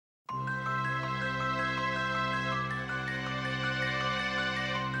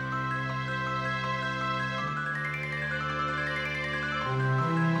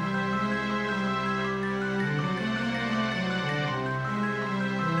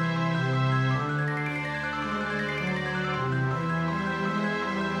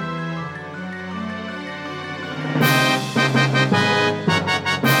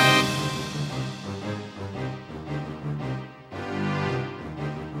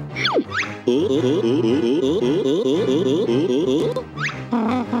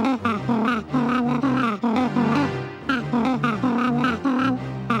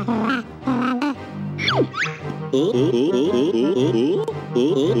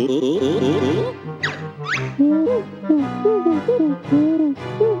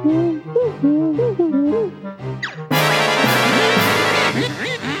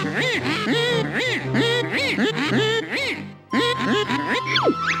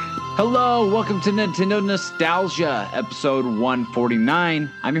Hello, welcome to Nintendo Nostalgia, episode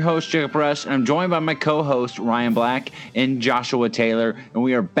 149. I'm your host, Jacob Rush, and I'm joined by my co-host, Ryan Black and Joshua Taylor, and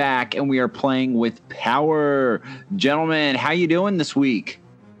we are back, and we are playing with Power. Gentlemen, how you doing this week?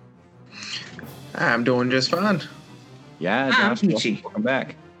 I'm doing just fine. Yeah, Joshua, welcome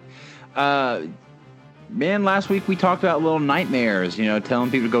back. Man, last week we talked about Little Nightmares,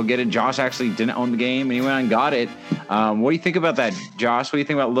 telling people to go get it. Josh actually didn't own the game, and he went out and got it. What do you think about that, Josh? What do you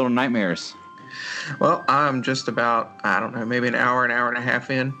think about Little Nightmares? Well, I'm just about, maybe an hour and a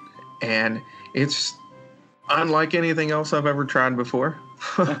half in, and it's unlike anything else I've ever tried before.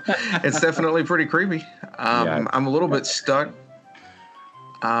 It's definitely pretty creepy. I'm a little bit stuck.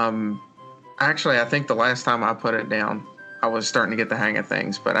 Actually, I think the last time I put it down, I was starting to get the hang of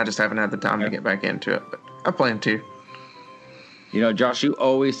things, but I just haven't had the time to get back into it. But I plan to. Josh, you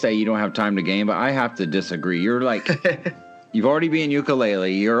always say you don't have time to game, but I have to disagree. You're like, you've already been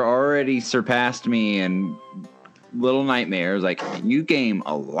Yooka-Laylee. You're already surpassed me in Little Nightmares. Like, you game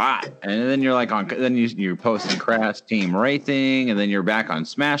a lot, and then you're like you're posting Crash Team Racing, and then you're back on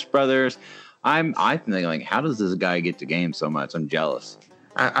Smash Brothers. I'm thinking, like, how does this guy get to game so much? I'm jealous.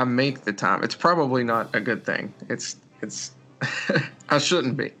 I make the time. It's probably not a good thing. It's I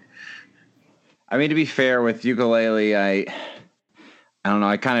shouldn't be. I mean, to be fair with Yooka-Laylee, I don't know.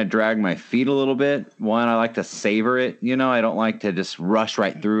 I kind of drag my feet a little bit. One, I like to savor it. I don't like to just rush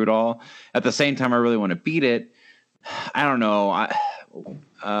right through it all. At the same time, I really want to beat it. I don't know.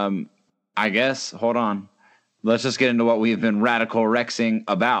 I guess, hold on. Let's just get into what we've been Radical Rexing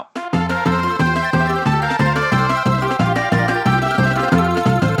about.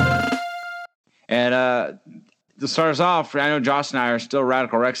 And to start us off, I know Josh and I are still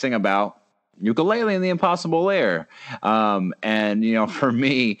Radical Rexing about Yooka-Laylee and the Impossible Lair. And for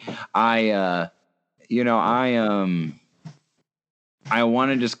me, I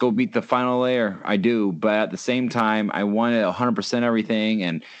want to just go beat the final layer. I do, but at the same time, I want to 100% everything,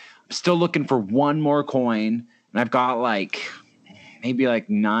 and I'm still looking for one more coin. And I've got maybe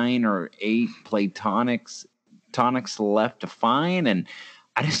 9 or 8 tonics left to find, and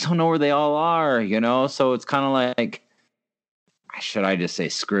I just don't know where they all are, So it's kind of like, should I just say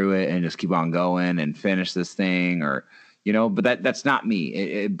screw it and just keep on going and finish this thing, or But that's not me.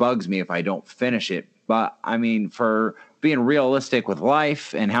 It bugs me if I don't finish it. But I mean, for being realistic with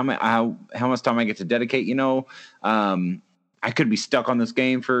life and how much time I get to dedicate, I could be stuck on this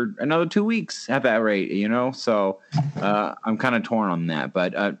game for another 2 weeks at that rate, So I'm kind of torn on that.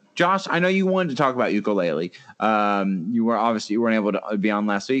 But Josh, I know you wanted to talk about Yooka-Laylee. You weren't able to be on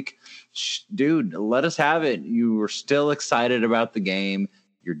last week. Dude, let us have it. You were still excited about the game.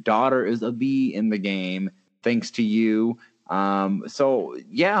 Your daughter is a bee in the game, thanks to you. So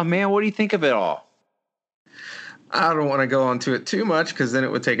yeah, man, what do you think of it all? I don't want to go into it too much because then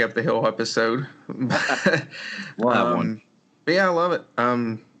it would take up the whole episode. We'll have one. But yeah, I love it.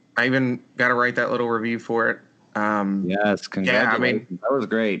 I even got to write that little review for it. Yes, congratulations. Yeah, I mean, that was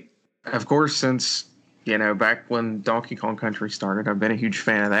great. Of course, since back when Donkey Kong Country started, I've been a huge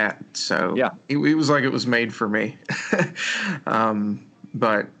fan of that. So yeah, it was like it was made for me.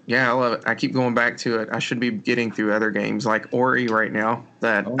 But yeah, I love it. I keep going back to it. I should be getting through other games like Ori right now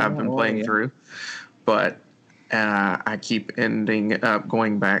that I've been playing through, but I keep ending up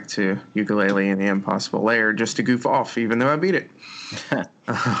going back to Yooka-Laylee and the Impossible Lair just to goof off, even though I beat it.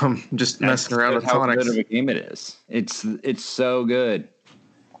 Just messing around with tonics. How good of a game it is. It's so good.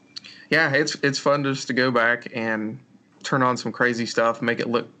 Yeah, it's fun just to go back and turn on some crazy stuff, make it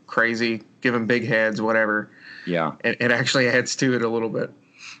look crazy, give them big heads, whatever. Yeah. It actually adds to it a little bit.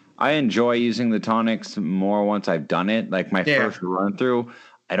 I enjoy using the tonics more once I've done it. Like my first run through,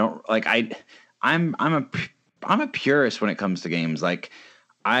 I don't like I'm a purist when it comes to games. Like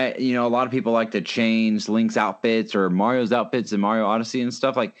a lot of people like to change Link's outfits or Mario's outfits in Mario Odyssey and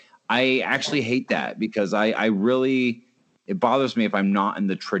stuff. Like I actually hate that because I really, it bothers me if I'm not in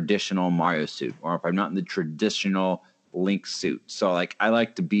the traditional Mario suit or if I'm not in the traditional Link suit. So like I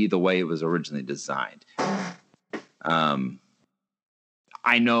like to be the way it was originally designed.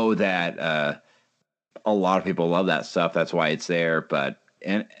 I know that a lot of people love that stuff. That's why it's there. But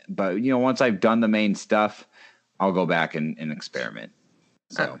once I've done the main stuff, I'll go back and experiment.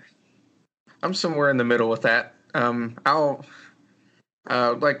 So I'm somewhere in the middle with that. I'll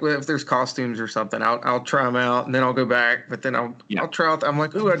like if there's costumes or something, I'll try them out and then I'll go back. But then I'll try out. I'm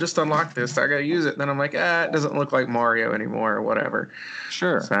like, ooh, I just unlocked this. I gotta use it. And then I'm like, it doesn't look like Mario anymore or whatever.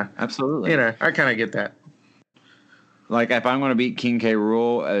 Sure, so, absolutely. I kind of get that. Like if I'm going to beat King K.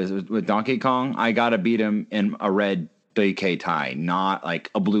 Rool with Donkey Kong, I got to beat him in a red DK tie, not like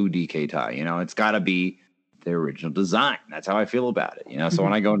a blue DK tie. It's got to be the original design. That's how I feel about it. So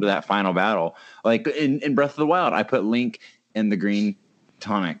when I go into that final battle, like in Breath of the Wild, I put Link in the green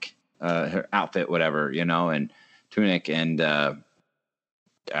tonic outfit, whatever, and tunic, and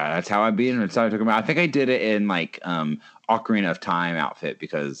that's how I beat him. That's how I took him out. I think I did it in like Ocarina of Time outfit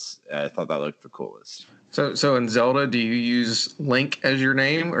because I thought that looked the coolest. So in Zelda, do you use Link as your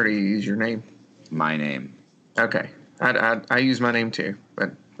name, or do you use your name? My name. Okay, I use my name too,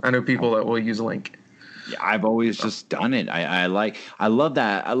 but I know people that will use Link. Yeah, I've always just done it. I love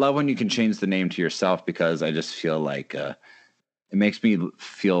that. I love when you can change the name to yourself because I just feel like it makes me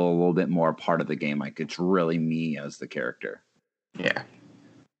feel a little bit more part of the game. Like it's really me as the character. Yeah.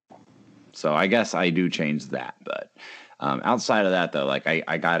 So I guess I do change that, but outside of that, though, like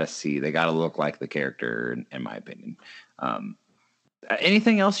I gotta see, they gotta look like the character, in my opinion.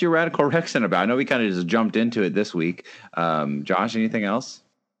 Anything else you're Radical Rexing about? I know we kind of just jumped into it this week. Josh, anything else?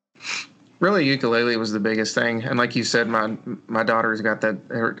 Really, ukulele was the biggest thing, and like you said, my daughter's got that.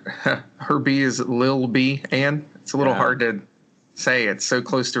 Her B is Lil B, Ann. It's a little hard to say. It's so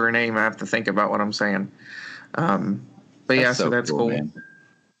close to her name. I have to think about what I'm saying. But yeah, so that's cool.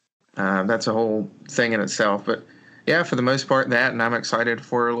 That's a whole thing in itself, but. Yeah, for the most part, that, and I'm excited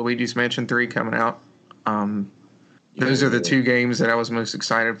for Luigi's Mansion 3 coming out. Those are the two games that I was most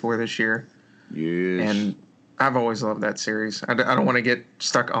excited for this year. Yes. And I've always loved that series. I don't want to get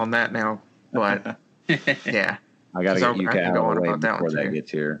stuck on that now, but yeah. I got to get you out of the way before that gets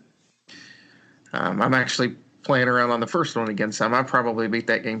here. I'm actually playing around on the first one again some. I probably beat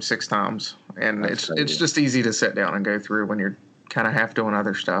that game 6 times, and it's just easy to sit down and go through when you're kind of half doing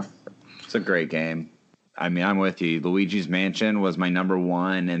other stuff. It's a great game. I mean, I'm with you. Luigi's Mansion was my number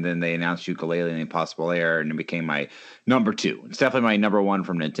 1, and then they announced Yooka-Laylee and Impossible Lair, and it became my number 2. It's definitely my number 1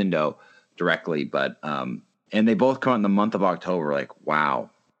 from Nintendo directly, but and they both come out in the month of October. Like, wow,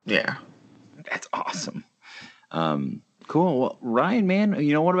 yeah, that's awesome. Cool. Well, Ryan,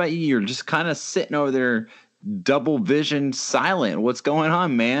 man, what about you? You're just kind of sitting over there, double vision, silent. What's going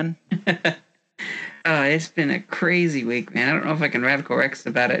on, man? It's been a crazy week, man. I don't know if I can Radical Rex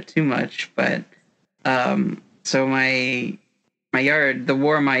about it too much, but. So my yard, the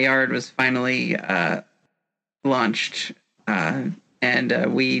War in My Yard was finally launched, and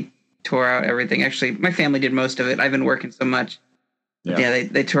we tore out everything. Actually, my family did most of it. I've been working so much. Yeah,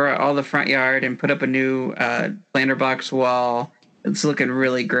 they tore out all the front yard and put up a new planter box wall. It's looking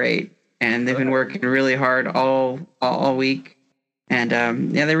really great, and they've been working really hard all week. And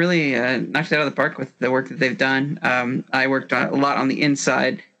they really knocked it out of the park with the work that they've done. I worked a lot on the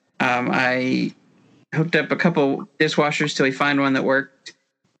inside. I hooked up a couple dishwashers till we find one that worked.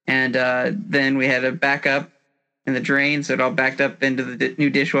 And then we had a backup in the drain, so it all backed up into the new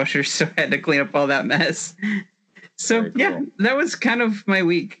dishwasher, so I had to clean up all that mess. So, cool. That was kind of my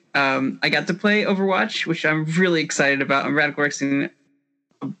week. I got to play Overwatch, which I'm really excited about. I'm Radical Rexing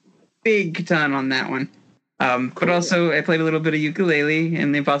a big ton on that one. Cool. But also, I played a little bit of Yooka-Laylee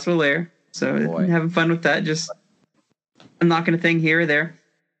and the Impossible Lair, so having fun with that, just unlocking a thing here or there.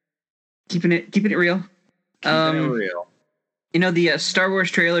 Keeping it real. Keeping it real. The Star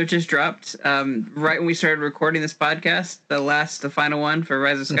Wars trailer just dropped right when we started recording this podcast, the final one for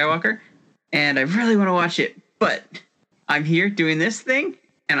Rise of Skywalker. And I really want to watch it, but I'm here doing this thing,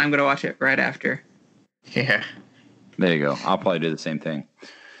 and I'm going to watch it right after. Yeah. There you go. I'll probably do the same thing.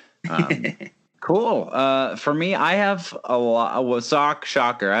 Cool. For me, I have a lot.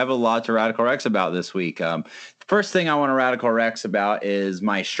 Shocker. I have a lot to Radical Rex about this week. First thing I want to Radical Rex about is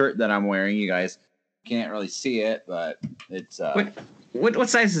my shirt that I'm wearing. You guys can't really see it, but it's what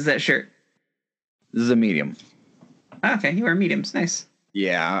size is that shirt? This is a medium. Okay, you wear mediums. Nice.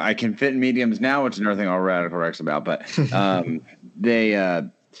 Yeah, I can fit in mediums now, which is another thing I'll Radical Rex about. But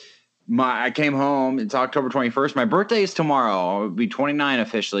I came home. It's October 21st. My birthday is tomorrow. I'll be 29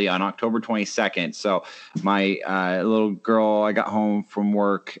 officially on October 22nd. So my little girl, I got home from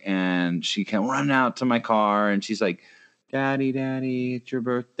work and she came running out to my car and she's like, Daddy, it's your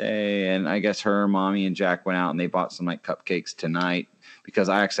birthday. And I guess her, Mommy, and Jack went out and they bought some like cupcakes tonight because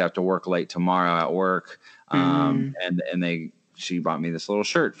I actually have to work late tomorrow at work. And she bought me this little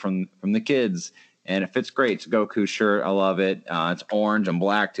shirt from the kids. And it fits great. It's a Goku shirt. I love it. It's orange and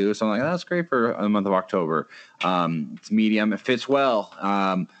black, too. So I'm like, that's great for the month of October. It's medium. It fits well.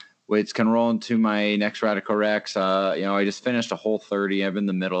 which can roll into my next Radical Rex. I just finished a whole 30. I'm in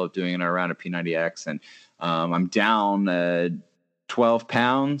the middle of doing it around a P90X, and I'm down 12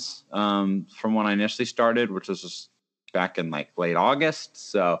 pounds from when I initially started, which was just back in like late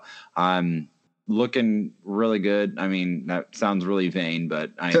August. So I'm looking really good. I mean, that sounds really vain,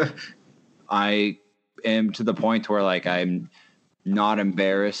 but I am to the point where like I'm not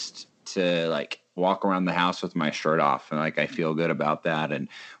embarrassed to like walk around the house with my shirt off, and like I feel good about that. And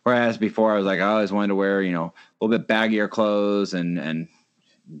whereas before I was like, I always wanted to wear, a little bit baggier clothes and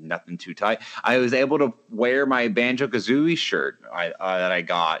nothing too tight. I was able to wear my Banjo-Kazooie shirt that I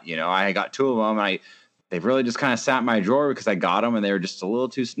got. I got 2 of them. And they've really just kind of sat in my drawer because I got them and they were just a little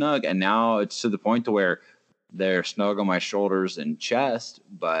too snug. And now it's to the point to where they're snug on my shoulders and chest,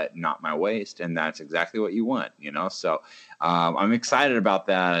 but not my waist. And that's exactly what you want, So I'm excited about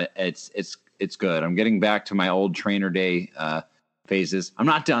that. It's good. I'm getting back to my old trainer day phases. I'm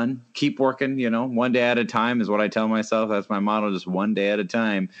not done. Keep working, one day at a time is what I tell myself. That's my motto, just one day at a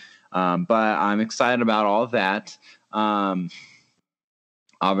time. But I'm excited about all of that. Obviously,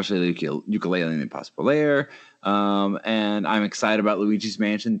 the Ukulele and Impossible Lair. And I'm excited about Luigi's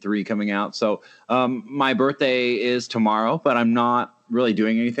Mansion 3 coming out. So my birthday is tomorrow, but I'm not really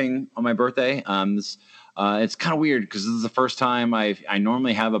doing anything on my birthday. It's kind of weird because this is the first time I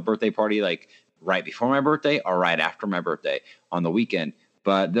normally have a birthday party like right before my birthday or right after my birthday on the weekend.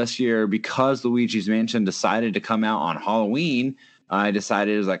 But this year, because Luigi's Mansion decided to come out on Halloween, I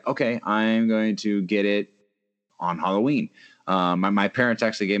decided it was like, okay, I'm going to get it on Halloween. My parents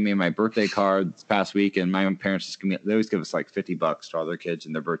actually gave me my birthday card this past week, and my parents they always give us like $50 to all their kids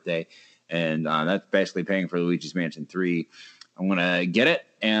and their birthday. And that's basically paying for Luigi's Mansion 3. I'm going to get it,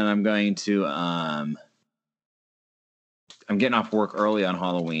 and I'm going to, I'm getting off work early on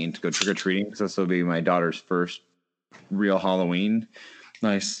Halloween to go trick-or-treating because this will be my daughter's first real Halloween.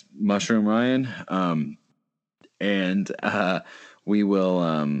 Nice mushroom, Ryan. And we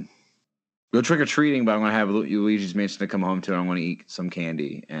will go trick-or-treating, but I'm going to have Luigi's Mansion to come home to, and I'm going to eat some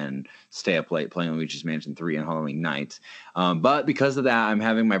candy and stay up late playing Luigi's Mansion 3 on Halloween night. But because of that, I'm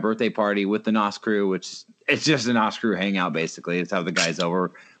having my birthday party with the NOS crew, which it's just a NOS crew hangout, basically. It's how the guys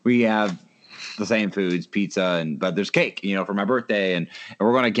over. We have the same foods, pizza, but there's cake, for my birthday, and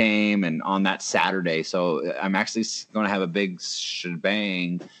we're going to game and on that Saturday. So I'm actually going to have a big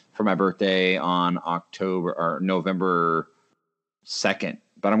shebang for my birthday on November 2nd.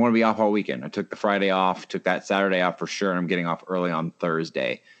 But I'm going to be off all weekend. I took the Friday off, took that Saturday off for sure, and I'm getting off early on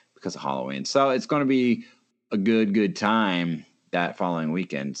Thursday because of Halloween. So it's going to be a good time that following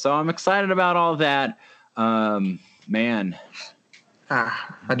weekend. So I'm excited about all that. Man.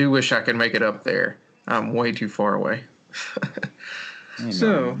 I do wish I could make it up there. I'm way too far away.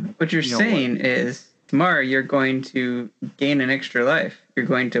 So what you're saying is tomorrow you're going to gain an extra life. You're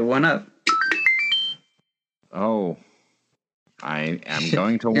going to 1-up. Oh. I am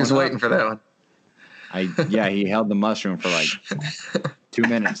going to. He was waiting for that one. He held the mushroom for like 2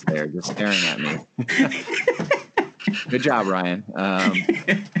 minutes there, just staring at me. Good job, Ryan.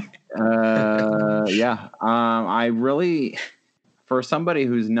 I really, for somebody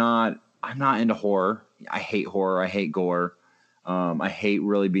I'm not into horror. I hate horror. I hate gore. I hate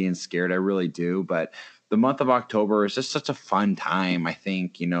really being scared. I really do. But the month of October is just such a fun time. I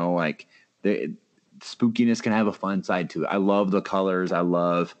think, spookiness can have a fun side to it. I love the colors. I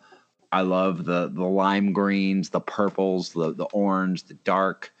love the lime greens, the purples, the orange, the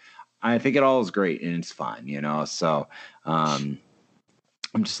dark. I think it all is great and it's fun, So I'm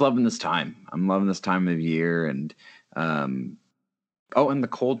just loving this time. I'm loving this time of year, and and the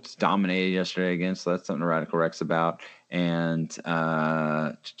Colts dominated yesterday again, so that's something Radical Rex about. And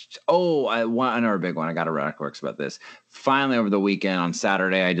another big one. I got a Radical Rex about this. Finally, over the weekend on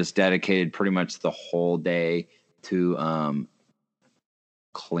Saturday, I just dedicated pretty much the whole day to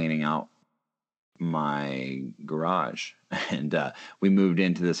cleaning out my garage. And we moved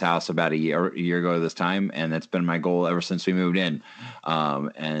into this house about a year ago this time, and that's been my goal ever since we moved in.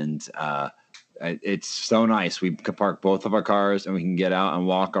 It's so nice. We can park both of our cars and we can get out and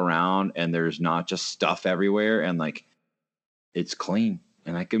walk around, and there's not just stuff everywhere, and like it's clean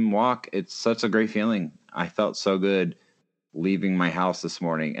and I can walk. It's such a great feeling. I felt so good leaving my house this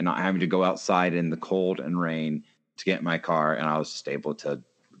morning and not having to go outside in the cold and rain to get in my car. And I was just able to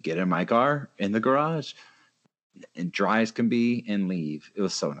get in my car in the garage and dry as can be and leave. It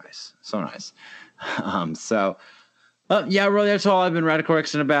was so nice. So nice. Really, that's all I've been Radical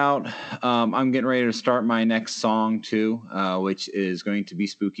Rexing about. I'm getting ready to start my next song too, which is going to be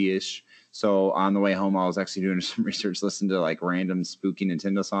spooky-ish. So on the way home, I was actually doing some research, listening to like random spooky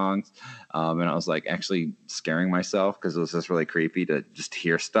Nintendo songs. And I was like actually scaring myself because it was just really creepy to just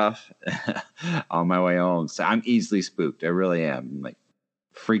hear stuff on my way home. So I'm easily spooked. I really am. Like,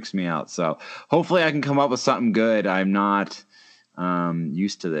 freaks me out. So hopefully I can come up with something good. I'm not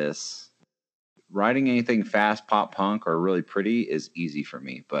used to this. Writing anything fast, pop punk, or really pretty is easy for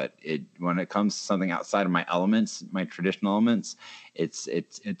me. But when it comes to something outside of my elements, my traditional elements, it's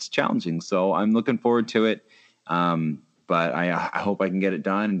challenging. So I'm looking forward to it. But I hope I can get it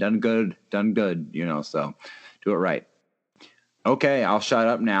done and done good, so do it right. Okay, I'll shut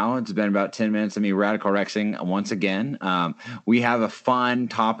up now. It's been about 10 minutes of me radical rexing once again. We have a fun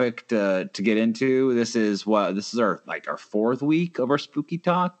topic to get into. This is our fourth week of our spooky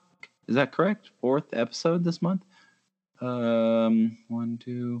talk. Is that correct? Fourth episode this month? 1,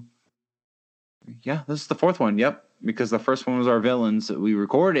 2. Yeah, this is the fourth one. Yep. Because the first one was our villains. We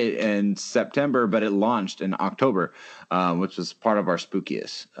recorded in September, but it launched in October, which was part of our spooky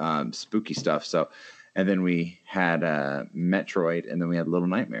stuff. So, and then we had Metroid, and then we had Little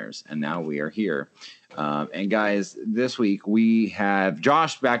Nightmares, and now we are here. And guys, this week we have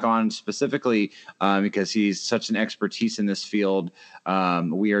Josh back on specifically because he's such an expertise in this field.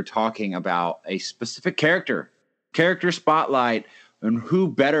 We are talking about a specific character spotlight, and who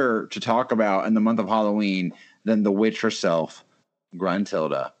better to talk about in the month of Halloween than the witch herself,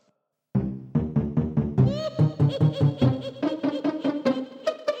 Gruntilda.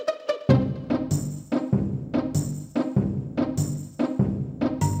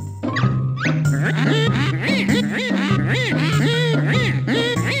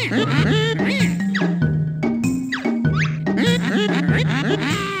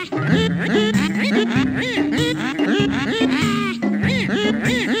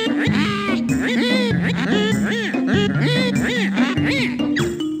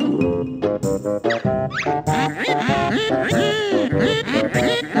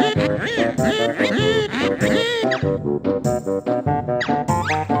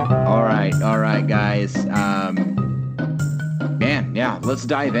 All right, guys. Let's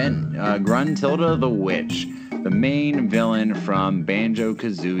dive in. Gruntilda the Witch, the main villain from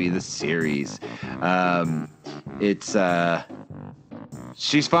Banjo-Kazooie, the series.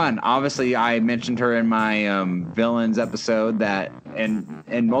 She's fun. Obviously, I mentioned her in my villains episode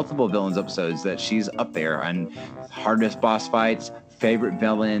and multiple villains episodes that she's up there on hardest boss fights, favorite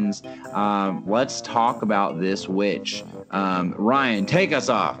villains. Let's talk about this witch. Ryan, take us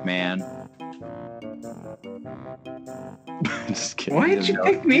off, man. Just kidding. Why'd you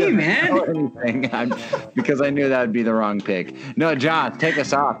pick me, man? Because I knew that would be the wrong pick. No, Josh, take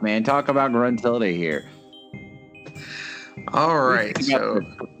us off, man. Talk about Gruntilda here. All right. So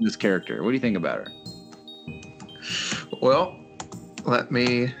this character, what do you think about her? Well, let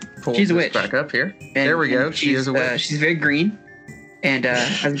me pull this witch back up here. There we go. She is a witch. She's very green and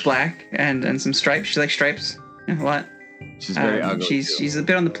has black and some stripes. She likes stripes a lot. She's very ugly. She's a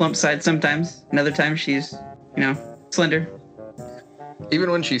bit on the plump side sometimes. Another time she's, slender.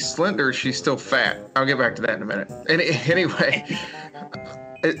 Even when she's slender, she's still fat. I'll get back to that in a minute. Anyway,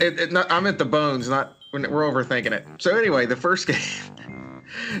 I'm at the bones, not when we're overthinking it. So anyway, the first game,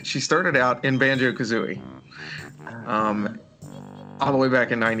 she started out in Banjo-Kazooie, all the way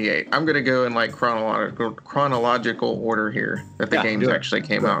back in '98. I'm going to go in like chronological order here that the games actually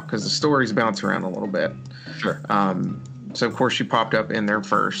came out, because the stories bounce around a little bit. Sure. So of course she popped up in there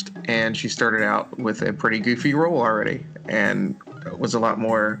first, and she started out with a pretty goofy role already, and was a lot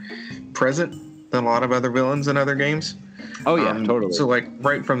more present than a lot of other villains in other games. Oh yeah, totally. So like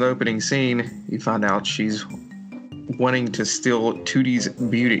right from the opening scene, you find out she's wanting to steal Tootie's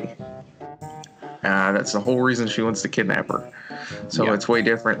beauty. That's the whole reason she wants to kidnap her. So it's way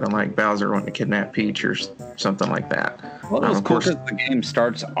different than like Bowser wanting to kidnap Peach or something like that. Well, of course, the game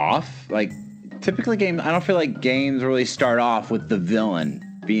starts off like typically I don't feel like games really start off with the villain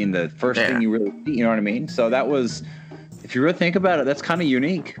being the first thing you really see. You know what I mean? So that was, if you really think about it, that's kind of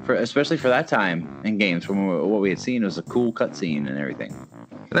unique, especially for that time in games. From what we had seen, it was a cool cutscene and everything.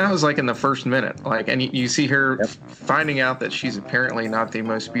 And that was like in the first minute, and you see her finding out that she's apparently not the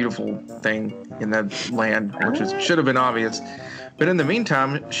most beautiful thing in the land, which should have been obvious. But in the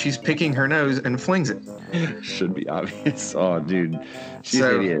meantime, she's picking her nose and flings it. Should be obvious. Oh, dude, she's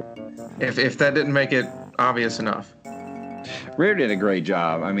an idiot. If that didn't make it obvious enough. Rare did a great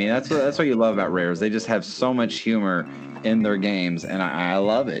job. I mean, that's what you love about Rare, is they just have so much humor in their games, and I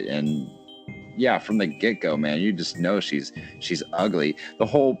love it. And yeah, from the get-go, man, you just know she's ugly. The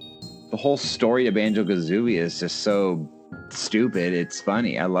whole story of Banjo-Kazooie is just so stupid. It's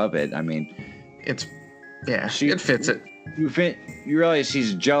funny. I love it. I mean, it fits it. You realize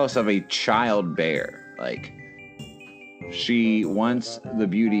she's jealous of a child bear. Like, she wants the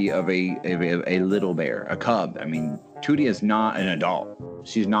beauty of a little bear, a cub. I mean, Tootie is not an adult.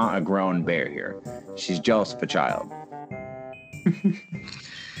 She's not a grown bear here. She's jealous of a child.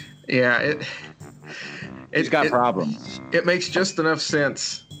 Yeah, She's got problems. It makes just enough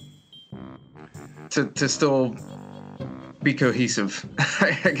sense to still be cohesive,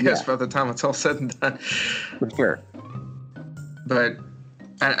 I guess, by the time it's all said and done. For sure. But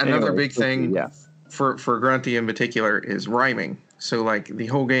another big thing for Grunty in particular is rhyming. So, like, the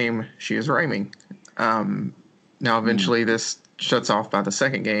whole game, she is rhyming. Now, eventually, this shuts off by the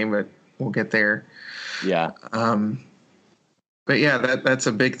second game, but we'll get there. Yeah. But yeah, that's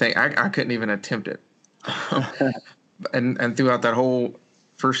a big thing. I couldn't even attempt it. and throughout that whole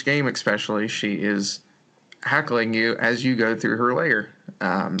first game, especially, she is heckling you as you go through her layer.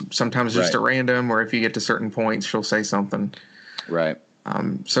 Sometimes just at random, or if you get to certain points, she'll say something. Right.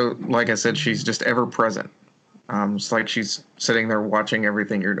 So, like I said, she's just ever present. It's like she's sitting there watching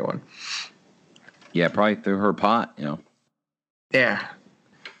everything you're doing. Yeah, probably through her pot, you know. Yeah.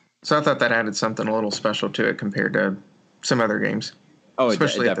 So I thought that added something a little special to it compared to some other games. Oh,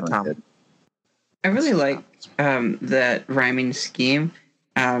 especially at the time. Did. I really liked that rhyming scheme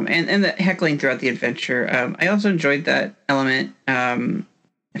and the heckling throughout the adventure. I also enjoyed that element.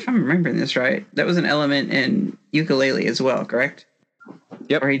 If I'm remembering this right, that was an element in Yooka-Laylee as well, correct?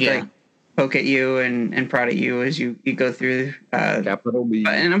 Yep. Where he'd like poke at you and prod at you as you go through. Capital B.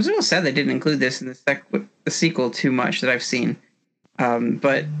 And I'm so sad they didn't include this in the sequel too much that I've seen.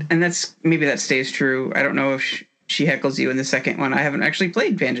 But maybe that stays true. I don't know if she heckles you in the second one. I haven't actually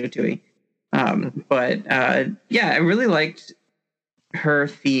played Banjo-Tooie. But I really liked her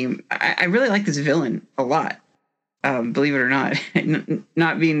theme. I really like this villain a lot. Believe it or not,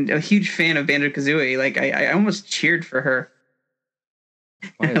 not being a huge fan of Banjo-Kazooie, like I almost cheered for her.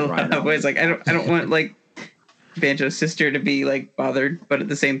 In a lot of ways, like I don't want like Banjo's sister to be like bothered, but at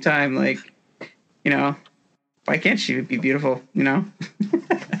the same time, like, you know, why can't she be beautiful? You know?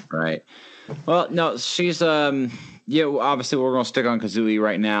 Right. Well, no, she's obviously we're going to stick on Kazooie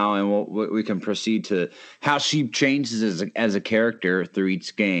right now, and we can proceed to how she changes as a character through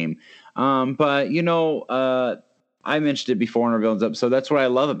each game. But you know, I mentioned it before in our villains episode. That's what I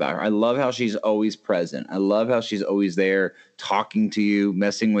love about her. I love how she's always present. I love how she's always there, talking to you,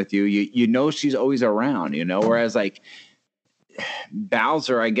 messing with you. You know she's always around. You know, whereas like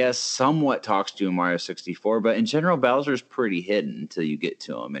Bowser, I guess, somewhat talks to you in Mario 64, but in general, Bowser's pretty hidden until you get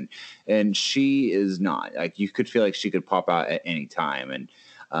to him, and she is not. Like, you could feel like she could pop out at any time, and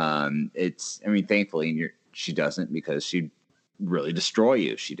thankfully, she doesn't, because she'd really destroy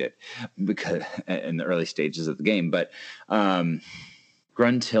you. She did, because in the early stages of the game. But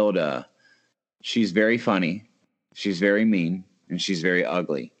Gruntilda, she's very funny, she's very mean, and she's very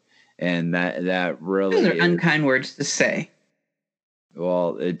ugly, and that really those are unkind words to say.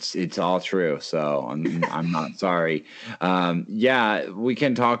 Well, it's all true, so I'm not sorry. We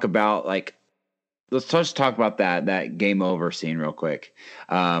can talk about, like, let's just talk about that game over scene real quick.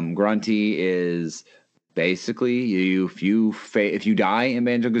 Grunty is basically if you die in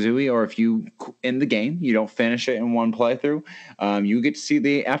Banjo-Kazooie, or if you in the game you don't finish it in one playthrough, you get to see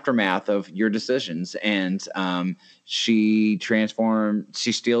the aftermath of your decisions, and she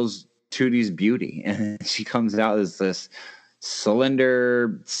steals Tootie's beauty, and she comes out as this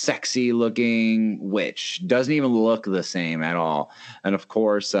slender, sexy looking witch. Doesn't even look the same at all. And of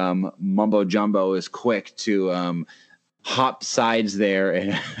course, Mumbo Jumbo is quick to hop sides there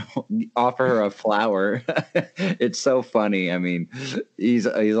and offer her a flower. It's so funny. I mean, he's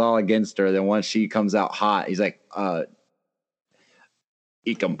all against her. Then once she comes out hot, he's like,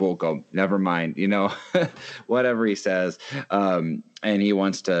 Ikambuko, never mind, you know, whatever he says. And he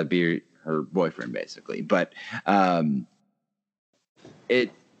wants to be her boyfriend, basically. But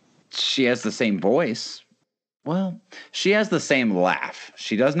she has the same voice. Well, she has the same laugh.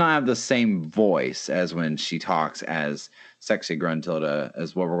 She does not have the same voice as when she talks as Sexy Gruntilda,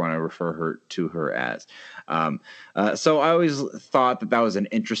 as what we're going to refer to her as. So I always thought that was an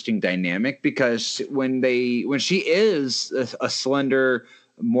interesting dynamic, because when she is a slender,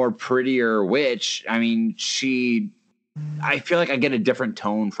 more prettier witch, I mean, I feel like I get a different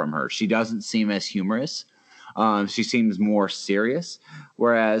tone from her. She doesn't seem as humorous. She seems more serious,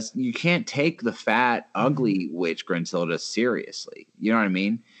 whereas you can't take the fat, ugly witch Gruntilda seriously. You know what I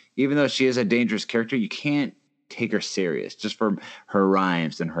mean? Even though she is a dangerous character, you can't take her serious just for her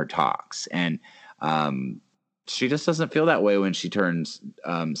rhymes and her talks. And she just doesn't feel that way when she turns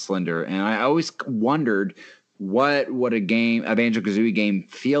slender. And I always wondered, what would a Banjo-Kazooie game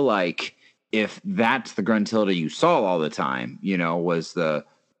feel like if that's the Gruntilda you saw all the time, was the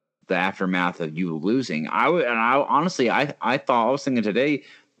aftermath of you losing, I honestly thought, I was thinking today,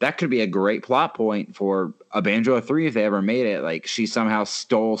 that could be a great plot point for a Banjo 3 if they ever made it. Like, she somehow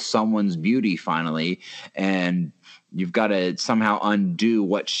stole someone's beauty finally, and you've got to somehow undo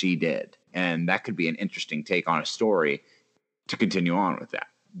what she did. And that could be an interesting take on a story to continue on with that.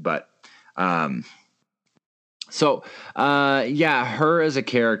 But, her as a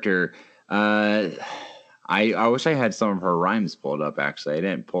character, I wish I had some of her rhymes pulled up, actually. I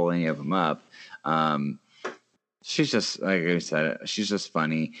didn't pull any of them up. She's just, like I said, she's just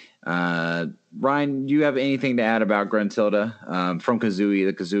funny. Ryan, do you have anything to add about Gruntilda from Kazooie,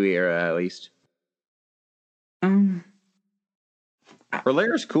 the Kazooie era, at least? Her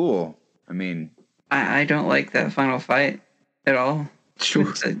lair's cool. I mean, I don't like that final fight at all. Sure.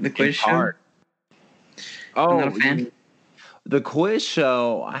 The quiz show. Oh, I'm not a fan. The quiz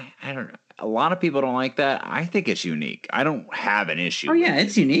show, I don't know. A lot of people don't like that. I think it's unique. I don't have an issue. Oh, yeah,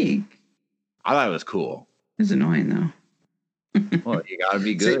 it's unique. I thought it was cool. It's annoying, though. Well, you got to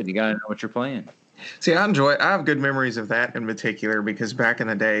be good. You got to know what you're playing. See, I enjoy it. I have good memories of that in particular because back in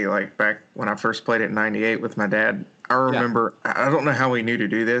the day, like back when I first played it in 98 with my dad, I remember, I don't know how we knew to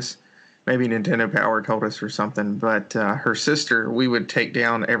do this. Maybe Nintendo Power told us or something, but her sister, we would take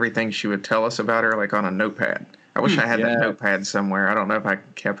down everything she would tell us about her, like on a notepad. I wish I had that notepad somewhere. I don't know if I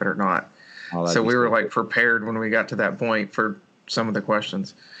kept it or not. Oh, so we were like prepared when we got to that point for some of the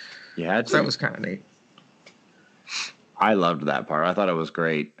questions. Yeah, so that was kind of neat. I loved that part. I thought it was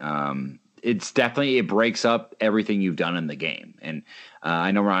great. It's definitely, it breaks up everything you've done in the game. And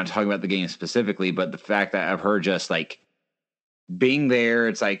I know we're not talking about the game specifically, but the fact that I've heard just like being there,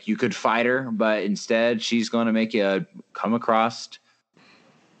 it's like you could fight her, but instead she's going to make you come across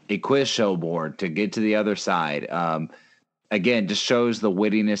a quiz show board to get to the other side. Again, just shows the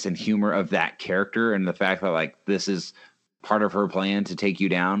wittiness and humor of that character, and the fact that like this is part of her plan to take you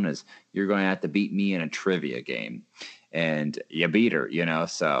down is you're going to have to beat me in a trivia game, and you beat her,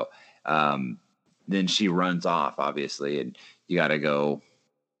 So then she runs off, obviously, and you got to go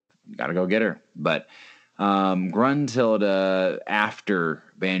get her. But Gruntilda after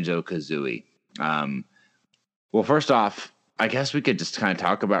Banjo-Kazooie. Well, first off, I guess we could just kind of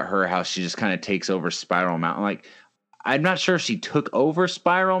talk about her, how she just kind of takes over Spiral Mountain. Like, I'm not sure if she took over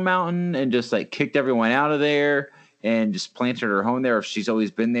Spiral Mountain and just like kicked everyone out of there and just planted her home there, or if she's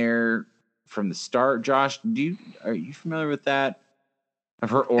always been there from the start. Josh, are you familiar with that? Of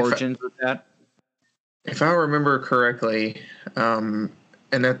her origins with that? If I remember correctly, and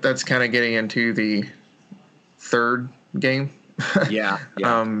that's kind of getting into the third game. Yeah.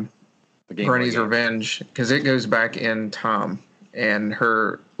 Granny's Revenge, because it goes back in time, and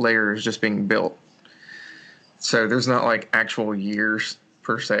her lair is just being built. So there's not like actual years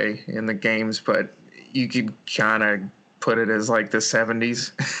per se in the games, but you could kind of put it as like the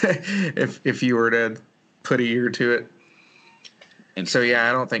 70s if you were to put a year to it. And so, yeah,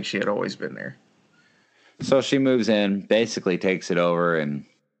 I don't think she had always been there. So she moves in, basically takes it over, and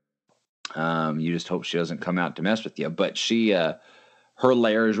you just hope she doesn't come out to mess with you. But her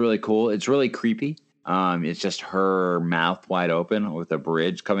lair is really cool. It's really creepy. It's just her mouth wide open with a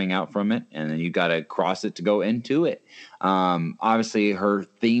bridge coming out from it, and then you got to cross it to go into it. Obviously, her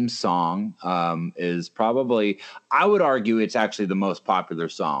theme song is probably, I would argue, it's actually the most popular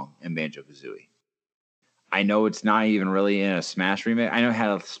song in Banjo-Kazooie. I know it's not even really in a Smash remake. I know it had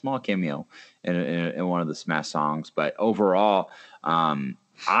a small cameo in one of the Smash songs, but overall,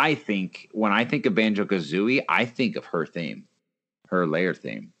 I think when I think of Banjo-Kazooie, I think of her theme, her lair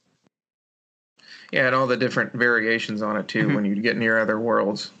theme. Yeah, and all the different variations on it too. When you get near other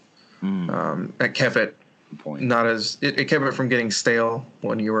worlds, that kept it not as it kept it from getting stale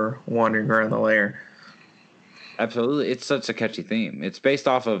when you were wandering around the lair. Absolutely, it's such a catchy theme. It's based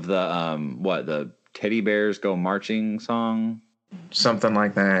off of the Teddy Bears Go Marching song, something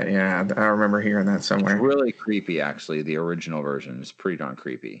like that. Yeah, I remember hearing that somewhere. It's really creepy, actually. The original version is pretty darn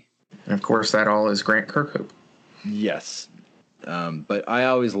creepy. And of course, that all is Grant Kirkhope. Yes. But I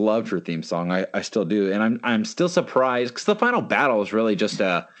always loved her theme song. I still do, and I'm still surprised because the final battle is really just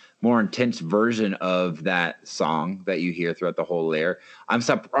a more intense version of that song that you hear throughout the whole layer.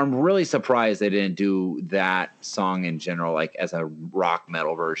 I'm really surprised they didn't do that song in general, like as a rock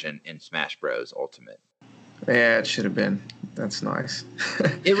metal version in Smash Bros. Ultimate. Yeah, it should have been. That's nice.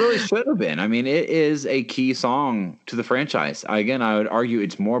 It really should have been. I mean, it is a key song to the franchise. Again, I would argue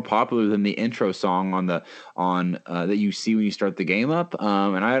it's more popular than the intro song on that you see when you start the game up.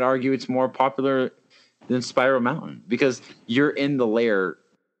 And I'd argue it's more popular than Spiral Mountain because you're in the lair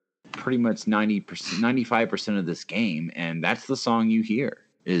pretty much 90%, 95% of this game, and that's the song you hear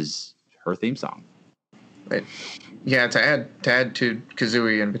is her theme song. Yeah, to add to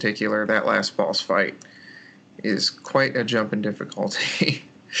Kazooie in particular, that last boss fight is quite a jump in difficulty.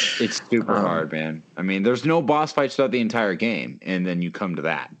 It's super hard, man. I mean, there's no boss fights throughout the entire game, and then you come to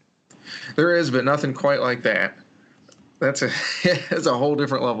that. There is, but nothing quite like that. That's a whole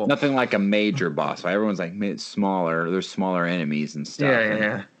different level. Nothing like a major boss fight. Everyone's like smaller. There's smaller enemies and stuff.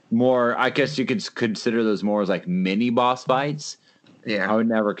 Yeah. More, I guess you could consider those more as like mini boss fights. Yeah. I would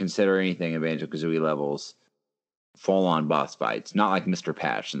never consider anything in Banjo-Kazooie levels full-on boss fights. Not like Mr.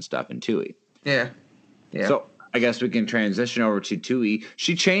 Patch and stuff in Tooie. Yeah. So I guess we can transition over to Tooie.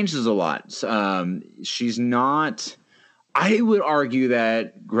 She changes a lot. She's not... I would argue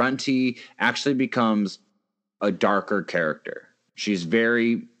that Grunty actually becomes a darker character. She's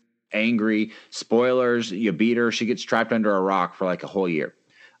very angry. Spoilers, you beat her, she gets trapped under a rock for like a whole year.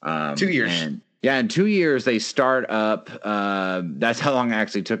 2 years. In 2 years, they start up. That's how long it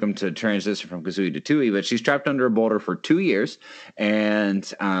actually took them to transition from Kazooie to Tooie. But she's trapped under a boulder for 2 years, and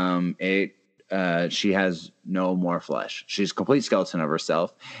she has no more flesh. She's a complete skeleton of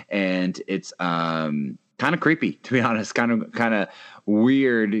herself, and it's kind of creepy, to be honest. Kind of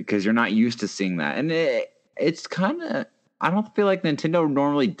weird because you're not used to seeing that, and it's kind of. I don't feel like Nintendo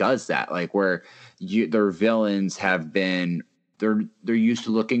normally does that, like where their villains have been. They're used to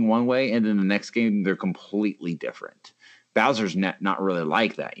looking one way, and then the next game they're completely different. Bowser's not really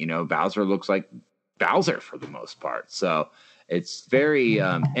like that, you know. Bowser looks like Bowser for the most part, so it's very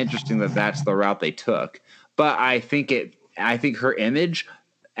interesting that that's the route they took. But I think her image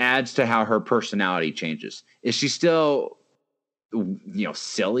adds to how her personality changes. Is she still,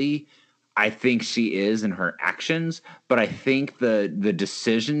 silly? I think she is in her actions, but I think the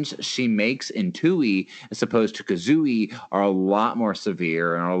decisions she makes in Tooie as opposed to Kazooie are a lot more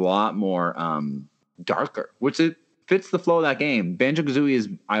severe and a lot more darker, which it fits the flow of that game. Banjo-Kazooie is,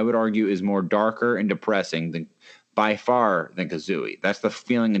 I would argue, is more darker and depressing than Kazooie. That's the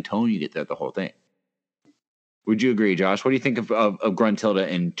feeling and tone you get throughout the whole thing. Would you agree, Josh? What do you think of Gruntilda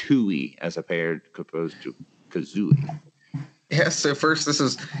in Tooie as opposed to Kazooie? Yeah, so first, this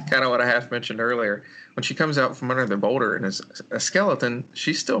is kind of what I half mentioned earlier. When she comes out from under the boulder and is a skeleton,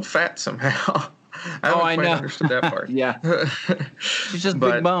 she's still fat somehow. I know. Understood that part. Yeah. She's just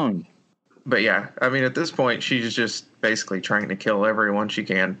big boned. But yeah, I mean, at this point, she's just basically trying to kill everyone she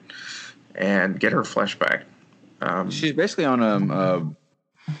can and get her flesh back. She's basically on a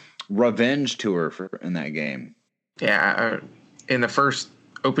revenge tour in that game. Yeah, in the first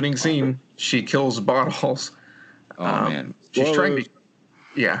opening scene, she kills Bottles. Oh man, she's trying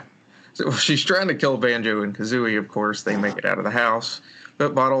to, So she's trying to kill Banjo and Kazooie. Of course, they make it out of the house,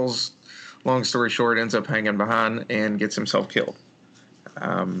 but Bottles, long story short, ends up hanging behind and gets himself killed.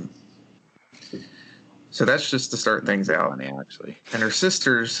 So that's just to start things out. Funny, actually. And her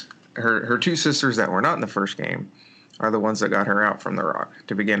sisters, her two sisters that were not in the first game, are the ones that got her out from the rock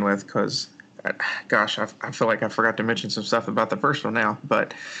to begin with. Because, gosh, I feel like I forgot to mention some stuff about the first one now,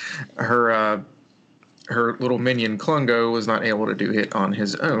 but her little minion Klungo was not able to do it on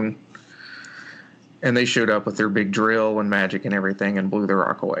his own, and they showed up with their big drill and magic and everything and blew the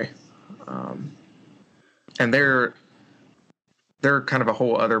rock away. And they're kind of a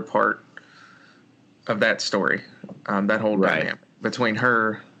whole other part of that story, that whole dynamic between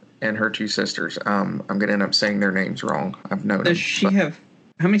her and her two sisters. I'm going to end up saying their names wrong. I've known. Does she have?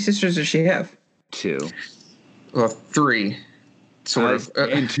 How many sisters does she have? 2. Well, 3. Sort of.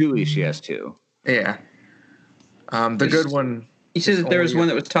 In Tooie, she has 2. Yeah. The good one. You said that there was one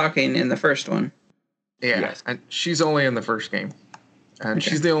that was talking in the first one. Yeah, yes. And she's only in the first game, and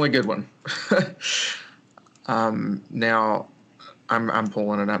she's the only good one. Now, I'm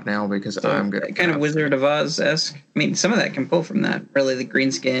pulling it up now because I'm good. Kind of Wizard of Oz-esque. I mean, some of that can pull from that. Really, the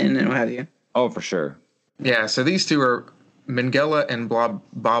green skin and what have you. Oh, for sure. Yeah. So these two are Mingella and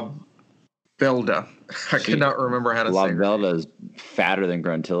Blobelda. I cannot remember how to say her. Blobelda is fatter than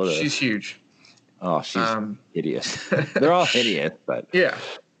Gruntilda. She's huge. Oh, she's hideous. They're all hideous, but yeah.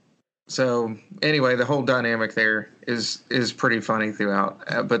 So anyway, the whole dynamic there is pretty funny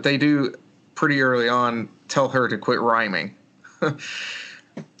throughout. But they do pretty early on tell her to quit rhyming.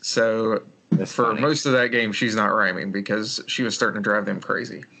 So that's for funny. most of that game, she's not rhyming because she was starting to drive them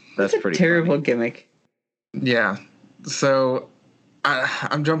crazy. That's pretty terrible funny. Gimmick. Yeah. So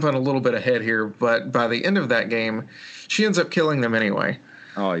I'm jumping a little bit ahead here, but by the end of that game, she ends up killing them anyway.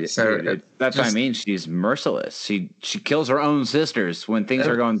 Oh, yeah. So dude, that's what I mean. She's merciless. She kills her own sisters when things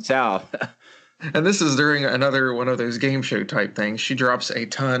are going south. And this is during another one of those game show type things. She drops a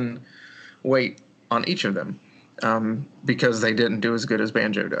ton weight on each of them because they didn't do as good as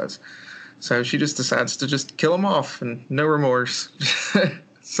Banjo does. So she just decides to just kill them off and no remorse.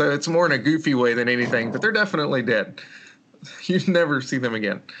 So it's more in a goofy way than anything, but they're definitely dead. You never see them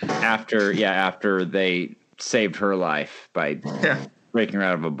again. After they saved her life by breaking her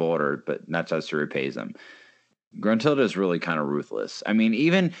out of a boulder, but that's how she repays them. Gruntilda is really kind of ruthless. I mean,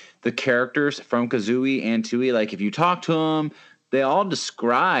 even the characters from Kazooie and Tooie, like if you talk to them, they all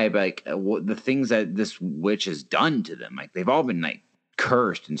describe like the things that this witch has done to them. Like they've all been like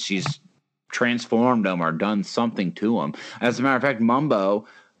cursed, and she's transformed them or done something to them. As a matter of fact, Mumbo,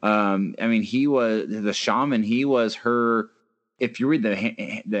 I mean, he was the shaman. He was her. If you read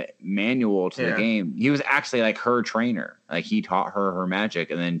the manual to the game, he was actually like her trainer. Like he taught her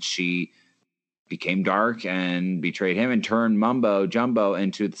magic, and then she became dark and betrayed him and turned Mumbo Jumbo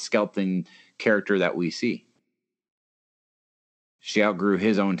into the skeleton character that we see. She outgrew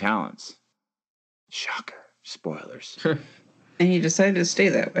his own talents. Shocker. Spoilers. And he decided to stay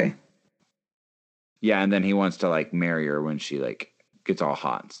that way. Yeah, and then he wants to like marry her when she like gets all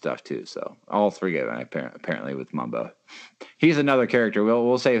hot and stuff too. So all forgiven apparently with Mumbo. He's another character.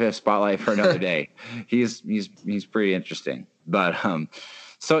 We'll save his spotlight for another day. He's pretty interesting. But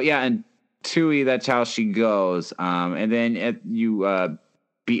so yeah, and Tooie, that's how she goes. And then you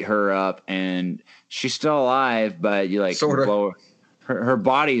beat her up, and she's still alive, but you like blow her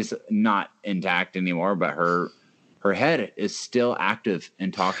body's not intact anymore, but her head is still active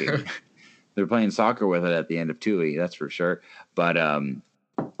and talking. They're playing soccer with it at the end of Tooie, that's for sure. But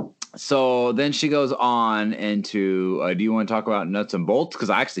so then she goes on into do you want to talk about Nuts and Bolts?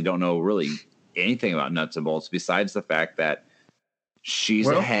 Because I actually don't know really anything about Nuts and Bolts besides the fact that she's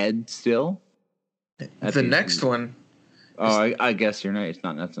ahead still. The next one. Oh, I guess you're right. It's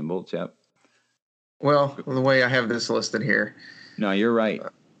not Nuts and Bolts yet. Well, the way I have this listed here. No, you're right.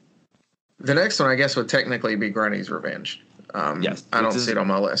 The next one, I guess, would technically be Grunny's Revenge. Yes. I don't see it on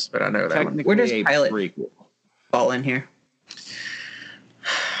my list, but I know that one. Where does Pilot fall in here?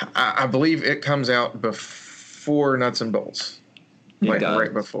 I believe it comes out before Nuts and Bolts.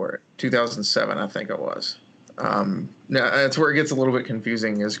 Right before it. 2007, I think it was. Now, that's where it gets a little bit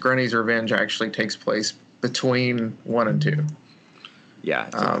confusing, is Grunny's Revenge actually takes place between 1 and 2. Yeah,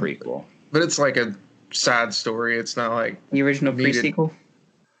 it's a prequel. But it's like a side story. It's not like the original pre-sequel?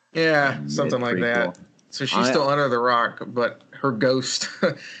 Yeah, something like that. So she's still under the rock, but her ghost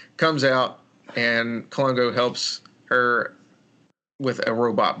comes out, and Klungo helps her with a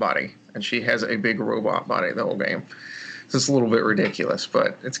robot body, and she has a big robot body the whole game. So it's a little bit ridiculous,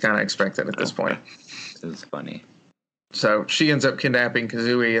 but it's kind of expected at this point. It's funny. So she ends up kidnapping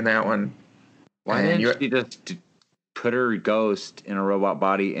Kazooie in that one. Why didn't she just put her ghost in a robot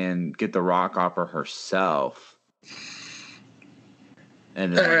body and get the rock off of herself?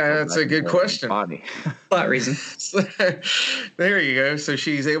 And that's a good question. Plot reason. There you go. So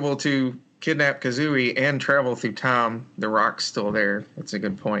she's able to kidnap Kazooie and travel through time. The rock's still there. That's a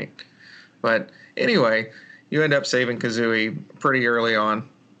good point. But anyway, you end up saving Kazooie pretty early on.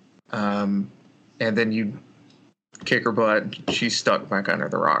 And then you kick her butt. She's stuck back under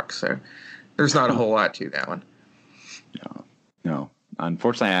the rock. So there's not a whole lot to that one. No.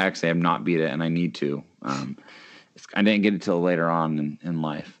 Unfortunately, I actually have not beat it, and I need to. I didn't get it till later on in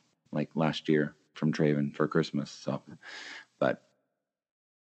life, like last year from Draven for Christmas.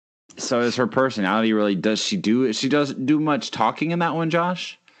 So is her personality really? Does she doesn't do much talking in that one,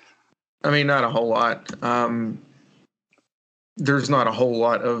 Josh? I mean, not a whole lot. There's not a whole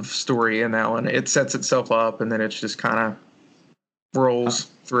lot of story in that one. It sets itself up, and then it's just kind of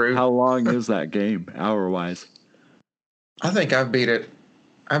rolls through. How long is that game, hour-wise? I think I beat it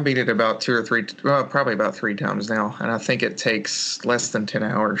about 2 or 3, probably about 3 times now, and I think it takes less than 10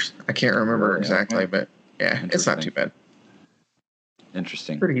 hours. I can't remember exactly, but yeah, it's not too bad.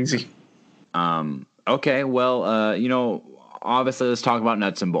 Interesting. Pretty easy. Okay, well, obviously let's talk about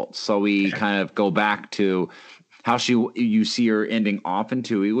Nuts and Bolts. So we kind of go back to how you see her ending off in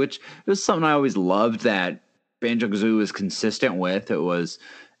Tooie, which is something I always loved that Banjo-Kazooie was consistent with.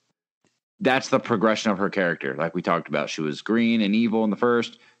 That's the progression of her character. Like we talked about, she was green and evil in the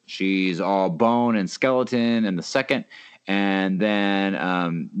first. She's all bone and skeleton in the second. And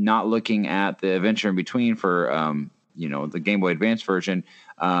then not looking at the adventure in between for, the Game Boy Advance version,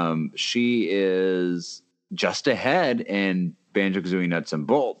 she is just ahead in Banjo-Kazooie Nuts and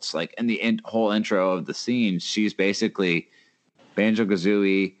Bolts. Like in the whole intro of the scene, she's basically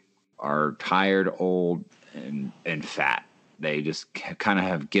Banjo-Kazooie are tired, old, and fat. They just kind of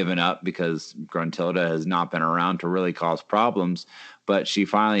have given up because Gruntilda has not been around to really cause problems. But she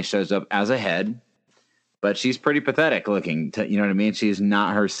finally shows up as a head. But she's pretty pathetic looking. You know what I mean? She's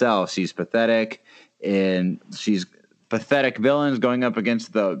not herself. She's pathetic. And she's pathetic villains going up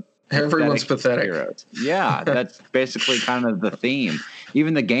against the everyone's pathetic heroes. Yeah, that's basically kind of the theme.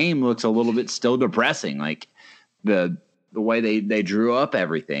 even the game looks a little bit still depressing, like the way they drew up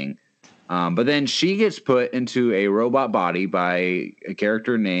everything. But then she gets put into a robot body by a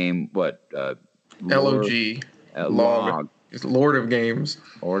character named LOG. Log. It's Lord of Games.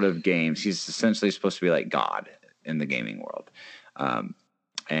 Lord of Games. She's essentially supposed to be like God in the gaming world.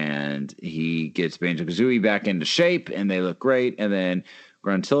 And he gets Banjo-Kazooie back into shape, and they look great. And then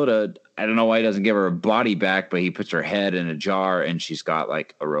Gruntilda, I don't know why he doesn't give her a body back, but he puts her head in a jar, and she's got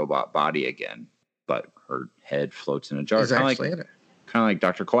like a robot body again. But her head floats in a jar. He's actually in it. Kind of like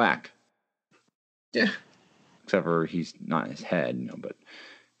Dr. Quack. Yeah. Except for he's not his head,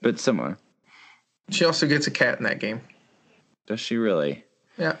 but similar. She also gets a cat in that game. Does she really?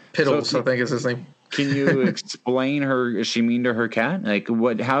 Yeah, Piddles, I think is his name. Can you explain her? Is she mean to her cat? Like,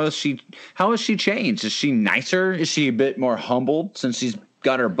 what? How has she changed? Is she nicer? Is she a bit more humbled since she's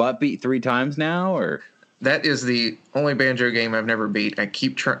got her butt beat 3 times now? Or that is the only Banjo game I've never beat. I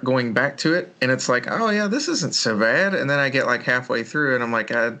keep going back to it, and it's like, oh yeah, this isn't so bad. And then I get like halfway through, and I'm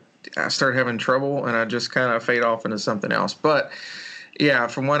like, I start having trouble, and I just kind of fade off into something else. But yeah,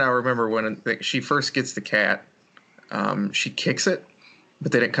 from what I remember, when she first gets the cat, she kicks it,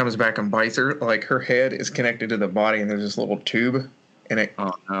 but then it comes back and bites her. Like her head is connected to the body, and there's this little tube, and it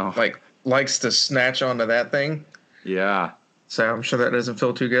likes to snatch onto that thing. Yeah. So I'm sure that doesn't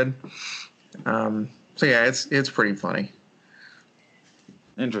feel too good. So yeah, it's pretty funny.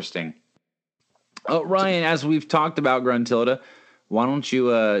 Interesting. Oh, Ryan, as we've talked about Gruntilda, why don't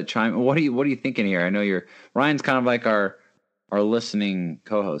you chime? What are you thinking here? I know Ryan's kind of like our listening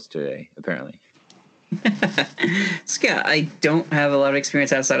co-host today, apparently. Scott, I don't have a lot of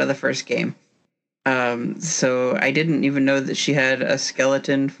experience outside of the first game. So I didn't even know that she had a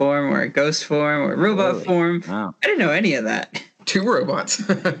skeleton form or a ghost form or a robot form. Wow. I didn't know any of that. 2 robots.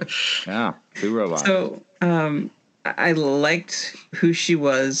 Yeah, 2 robots. So I liked who she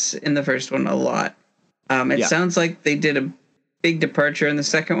was in the first one a lot. It sounds like they did a big departure in the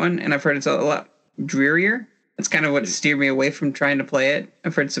second one, and I've heard it's a lot drearier. That's kind of what steered me away from trying to play it.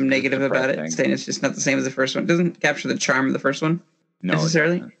 I've heard some negative about it, saying it's just not the same as the first one. It doesn't capture the charm of the first one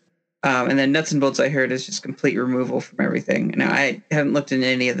necessarily. And then Nuts and Bolts, I heard, is just complete removal from everything. Now, I haven't looked into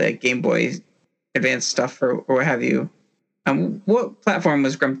any of the Game Boy Advance stuff or what have you. What platform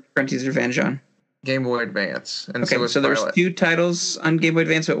was Grunty's Revenge on? Game Boy Advance. And okay, so there was 2 titles on Game Boy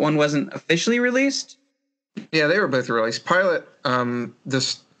Advance, but one wasn't officially released? Yeah, they were both released. Pilot,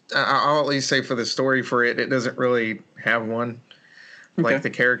 I'll at least say for the story for it doesn't really have one. Okay. Like the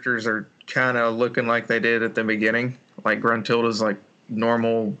characters are kind of looking like they did at the beginning. Like Gruntilda's like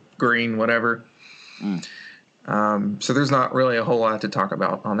normal, green, whatever. So there's not really a whole lot to talk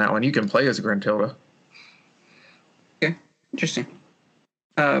about on that one. You can play as Gruntilda. Okay, interesting.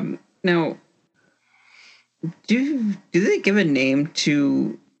 Now, do they give a name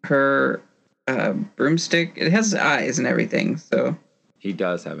to her broomstick? It has eyes and everything, so... He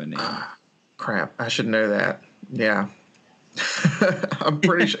does have a name. Crap, I should know that. Yeah. I'm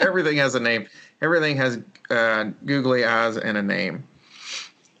pretty sure everything has a name. Everything has googly eyes and a name.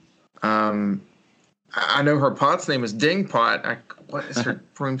 I know her pot's name is Dingpot. What is her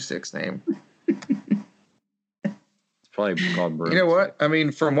broomstick's name? It's probably called broomstick. You know what? I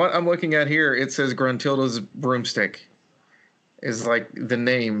mean, from what I'm looking at here, it says Gruntilda's broomstick is like the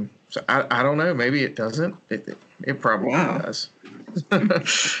name. So I don't know. Maybe it doesn't. It probably does.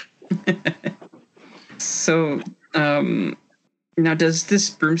 So, now does this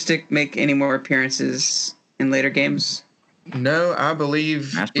broomstick make any more appearances in later games? No, I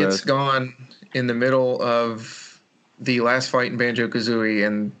believe it's gone in the middle of the last fight in Banjo-Kazooie,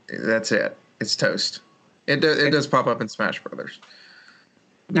 and that's it. It's toast. It does pop up in Smash Brothers.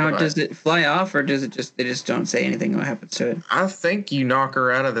 Now, does it fly off, or does it they just don't say anything what happens to it? I think you knock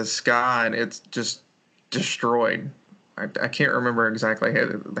her out of the sky, and it's just destroyed. I can't remember exactly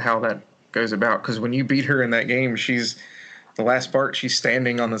how that goes about, because when you beat her in that game, the last part, she's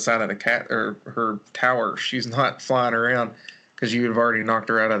standing on the side of the cat or her tower. She's not flying around because you have already knocked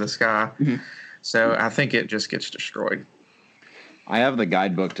her out of the sky. Mm-hmm. So I think it just gets destroyed. I have the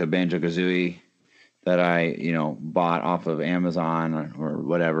guidebook to Banjo-Kazooie that I, bought off of Amazon or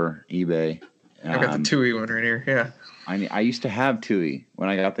whatever, eBay. I got the Tui one right here. Yeah. I used to have Tui when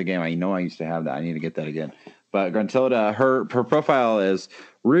I got the game. I used to have that. I need to get that again. But Gruntilda, her profile is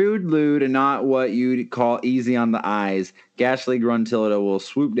rude, lewd, and not what you'd call easy on the eyes. Ghastly Gruntilda will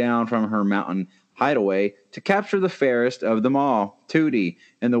swoop down from her mountain hideaway to capture the fairest of them all, Tootie.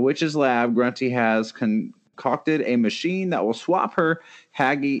 In the witch's lab, Grunty has concocted a machine that will swap her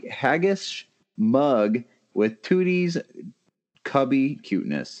haggish mug with Tootie's cubby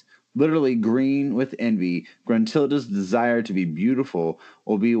cuteness. literally green with envy. Gruntilda's desire to be beautiful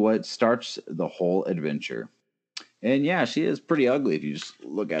will be what starts the whole adventure. And yeah, she is pretty ugly if you just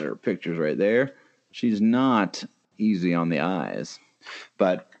look at her pictures right there. She's not easy on the eyes.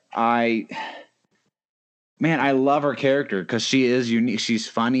 But I love her character because she is unique. She's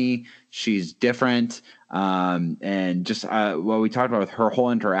funny. She's different. And just what we talked about with her whole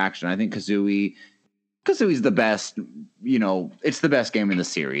interaction, I think Kazooie's the best, it's the best game in the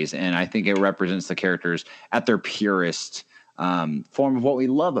series. And I think it represents the characters at their purest form of what we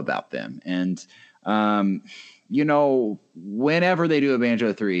love about them. And, whenever they do a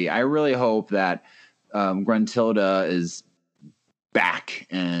Banjo 3, I really hope that Gruntilda is back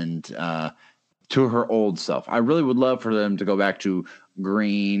and to her old self. I really would love for them to go back to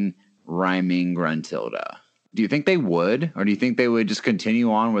green rhyming Gruntilda. Do you think they would, or do you think they would just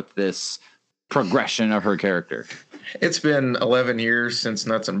continue on with this progression of her character? It's been 11 years since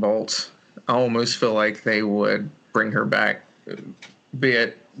Nuts and Bolts. I almost feel like they would bring her back, be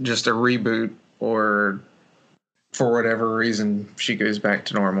it just a reboot or for whatever reason she goes back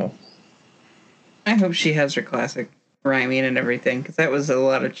to normal. I hope she has her classic rhyming and everything, because that was a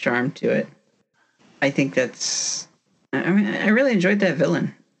lot of charm to it. I think that's... I really enjoyed that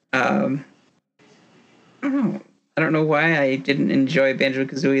villain. I don't know why I didn't enjoy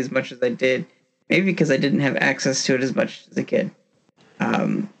Banjo-Kazooie as much as I did. Maybe because I didn't have access to it as much as a kid.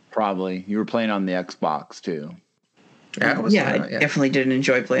 Probably. You were playing on the Xbox, too. I definitely didn't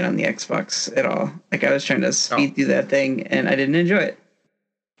enjoy playing on the Xbox at all. Like, I was trying to speed through that thing, and I didn't enjoy it.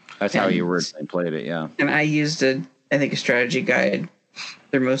 That's how you originally played it, yeah. And I used a strategy guide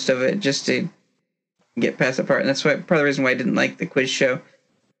through most of it just to get past the part. And that's part of the reason why I didn't like the quiz show.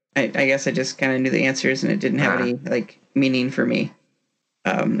 I guess I just kind of knew the answers, and it didn't have any meaning for me.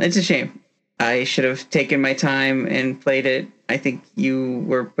 It's a shame. I should have taken my time and played it. I think you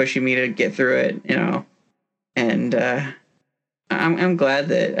were pushing me to get through it, and I'm glad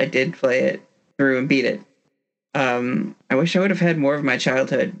that I did play it through and beat it. I wish I would have had more of my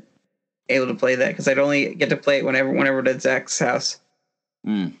childhood able to play that, because I'd only get to play it whenever at Zach's house.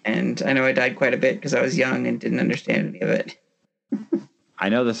 And I know I died quite a bit because I was young and didn't understand any of it. I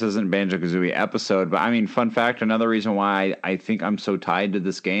know this isn't Banjo-Kazooie episode, but fun fact, another reason why I think I'm so tied to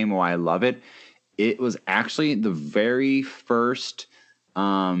this game, why I love it, it was actually the very first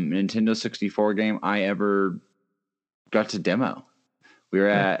Nintendo 64 game I ever got to demo. We were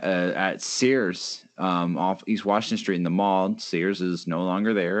at Sears off East Washington Street in the mall. Sears is no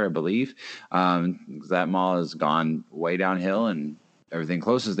longer there, I believe. That mall has gone way downhill and everything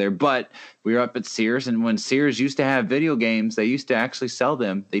closes there. But we were up at Sears, and when Sears used to have video games, they used to actually sell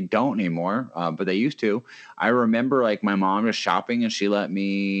them. They don't anymore, but they used to. I remember my mom was shopping, and she let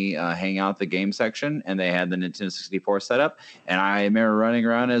me hang out the game section, and they had the Nintendo 64 set up. And I remember running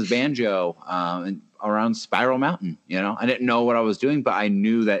around as Banjo around Spiral Mountain. I didn't know what I was doing, but I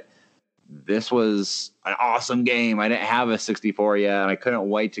knew that this was an awesome game. I didn't have a 64 yet, and I couldn't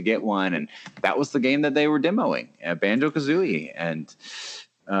wait to get one. And that was the game that they were demoing at Banjo-Kazooie. And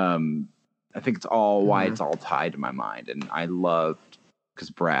I think it's all why it's all tied to my mind. And I loved because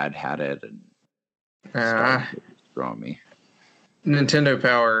Brad had it and drawing me. Nintendo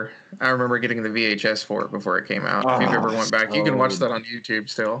Power. I remember getting the VHS for it before it came out. If you've ever went back, you can watch that on YouTube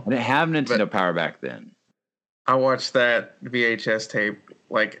still. I didn't have Nintendo Power back then. I watched that VHS tape,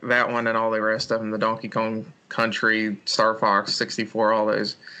 like that one and all the rest of them, the Donkey Kong Country, Star Fox 64, all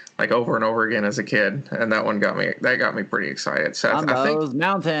those, over and over again as a kid. And that one got me pretty excited. So I think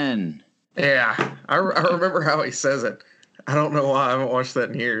Mountain. Yeah, I remember how he says it. I don't know why I haven't watched that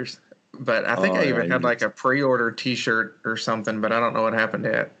in years. But I think I even had a pre-order T-shirt or something, but I don't know what happened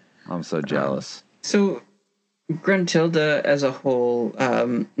to it. I'm so jealous. So Gruntilda as a whole,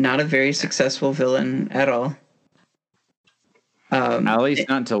 not a very successful villain at all. At least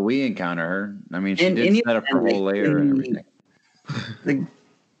not until we encounter her. She did set up her whole layer and everything.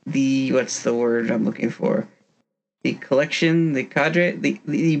 The what's the word I'm looking for? The collection, the cadre,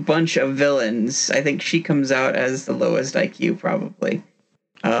 the bunch of villains. I think she comes out as the lowest IQ probably.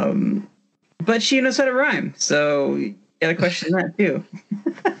 But she knows how to rhyme, so you gotta question that too.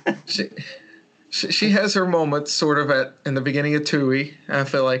 She has her moments, sort of in the beginning of Tooie. I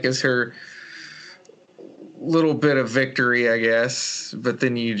feel like is her little bit of victory, I guess. But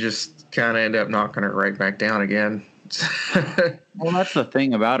then you just kind of end up knocking her right back down again. Well, that's the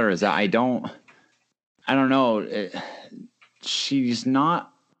thing about her is that I don't know. She's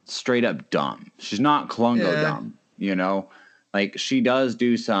not straight up dumb. She's not Klungo dumb, she does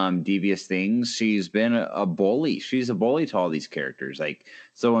do some devious things. She's been a bully. She's a bully to all these characters.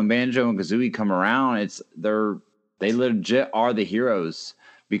 So when Banjo and Kazooie come around, they legit are the heroes.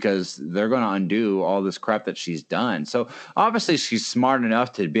 because they're going to undo all this crap that she's done. So obviously she's smart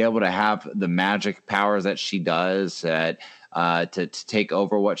enough to be able to have the magic powers that she does to take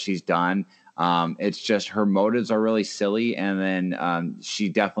over what she's done. It's just her motives are really silly, and then she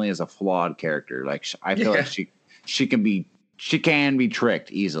definitely is a flawed character. Like I feel like she can be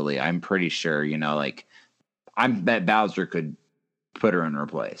tricked easily. I'm pretty sure, like I bet Bowser could put her in her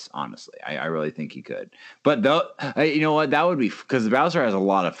place. Honestly, I really think he could. But you know what? That would be because Bowser has a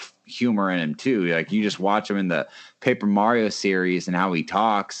lot of humor in him too. Like you just watch him in the Paper Mario series and how he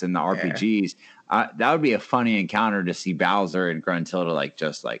talks in the RPGs. That would be a funny encounter to see Bowser and Gruntilda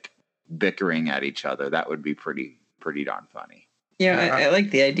just bickering at each other. That would be pretty darn funny. Yeah, I like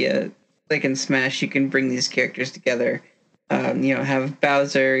the idea. Like in Smash, you can bring these characters together. Have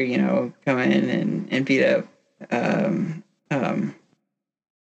Bowser, come in and beat up.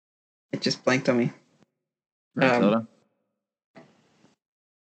 It just blanked on me. I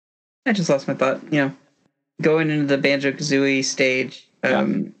just lost my thought. Going into the Banjo-Kazooie stage,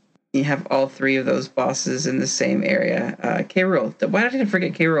 you have all three of those bosses in the same area. K. Rool. Why did I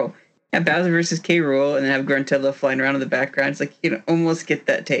forget K. Rool? Have Bowser versus K. Rool, and then have Gruntilda flying around in the background. It's like you can almost get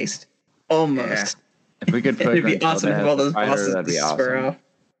that taste. Almost. Yeah. If we could put it'd be awesome if all those bosses that'd be awesome. Off.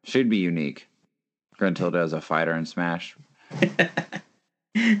 She'd be unique. Gruntilda as a fighter in Smash.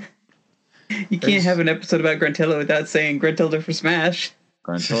 You can't have an episode about Gruntilda without saying Gruntilda for Smash.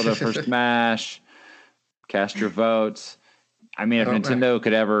 Gruntilda for Smash. Cast your votes. I mean, if Nintendo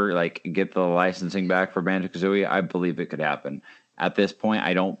could ever get the licensing back for Banjo-Kazooie, I believe it could happen. At this point,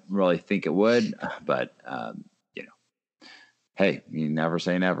 I don't really think it would, but hey, you never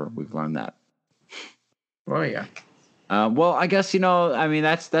say never. We've learned that. Oh yeah. Well, I guess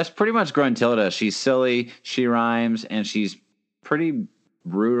that's pretty much Gruntilda. She's silly, she rhymes, and she's pretty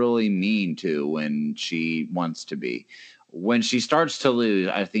brutally mean too when she wants to be. When she starts to lose,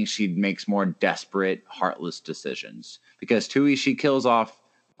 I think she makes more desperate, heartless decisions. Because Tooie, she kills off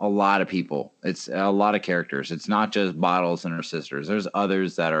a lot of people. It's a lot of characters. It's not just Bottles and her sisters. There's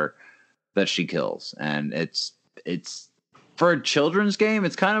others that she kills, and it's for a children's game.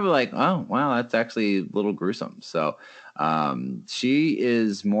 It's kind of like, oh wow, that's actually a little gruesome. So she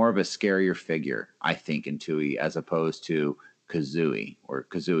is more of a scarier figure, I think, in Tooie as opposed to Kazooie. Or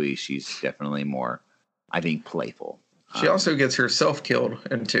Kazooie, she's definitely more, I think, playful. She also gets herself killed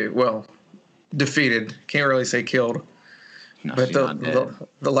defeated. Can't really say killed. No, but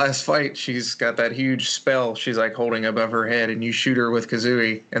the last fight, she's got that huge spell she's holding above her head, and you shoot her with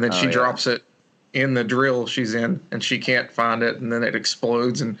Kazooie, and then she drops it in the drill she's in, and she can't find it, and then it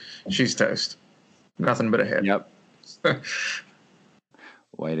explodes, and she's toast. Nothing but a head. Yep.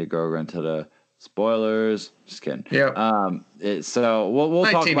 Way to go, Gruntilda. Spoilers. Just kidding. Yeah. So we'll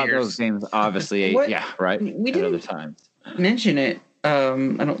talk about those games, obviously. Yeah, right. We didn't mention it. I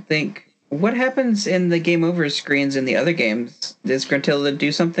don't think. What happens in the game over screens in the other games? Does Gruntilda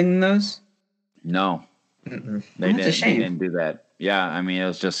do something in those? No. They didn't do that. Yeah, I mean, it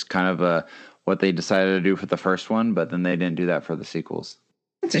was just kind of what they decided to do for the first one, but then they didn't do that for the sequels.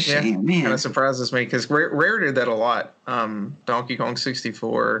 That's a shame, man. Kind of surprises me because Rare did that a lot. Donkey Kong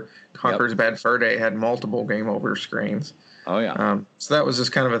 64, Conker's Bad Fur Day had multiple game over screens. Oh yeah. So that was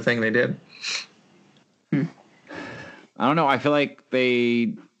just kind of a thing they did. I don't know. I feel like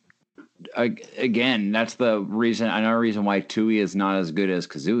they, again, that's another reason why Tooie is not as good as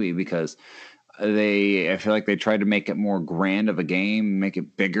Kazooie, because I feel like they tried to make it more grand of a game, make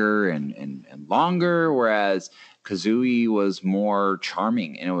it bigger and longer, whereas Kazooie was more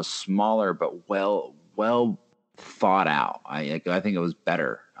charming and it was smaller but well thought out. I think it was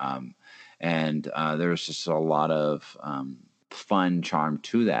better, and there was just a lot of fun charm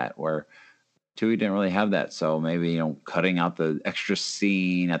to that, where Tooie didn't really have that. So maybe cutting out the extra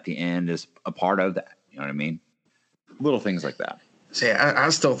scene at the end is a part of that. You know what I mean? Little things like that. See, I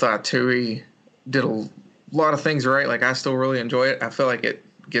still thought Tooie did a lot of things right. I still really enjoy it. I feel like it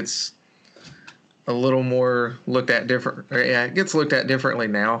gets a little more looked at different. Yeah, it gets looked at differently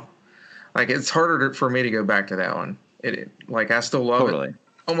now. It's harder for me to go back to that one. I still love it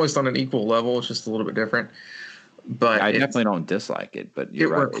almost on an equal level. It's just a little bit different. But I definitely don't dislike it. But it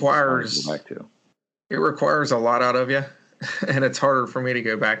requires it requires a lot out of you, and it's harder for me to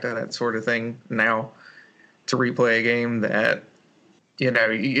go back to that sort of thing now to replay a game that you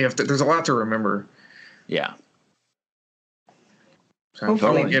have to. There's a lot to remember. Yeah. So I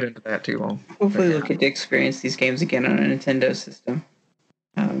won't get into that too long. Hopefully, we'll get to experience these games again on a Nintendo system.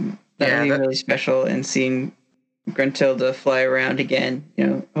 That would be really special, and seeing Gruntilda fly around again.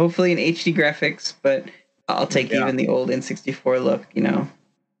 Hopefully in HD graphics, but I'll take even the old N64 look.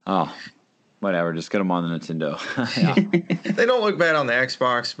 Oh, Whatever, just get them on the Nintendo. Yeah. They don't look bad on the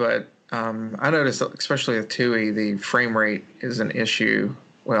Xbox, but I noticed, especially with TUI, the frame rate is an issue.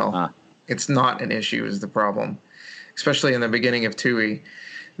 Well, it's not an issue is the problem. Especially in the beginning of TUI,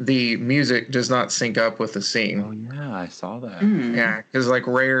 the music does not sync up with the scene. Oh, yeah, I saw that. Yeah, because like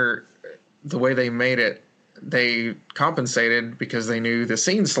Rare, the way they made it, they compensated because they knew the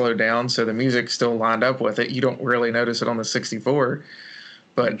scene slowed down, so the music still lined up with it. You don't really notice it on the 64,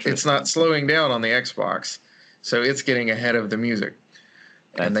 but it's not slowing down on the Xbox, so it's getting ahead of the music.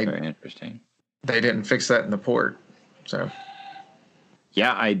 That's very interesting. They didn't fix that in the port, so.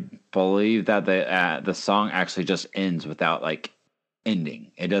 Yeah, I believe that the song actually just ends without like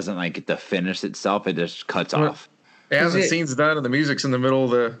ending. It doesn't like get to finish itself. It just cuts off. Yeah, the scene's done and the music's in the middle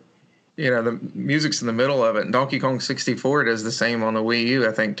of the music's in the middle of it. And Donkey Kong 64 does the same on the Wii U,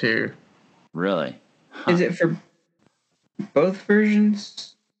 I think, too. Really? Huh. Is it for both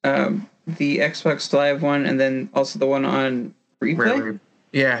versions? The Xbox Live one and then also the one on Replay?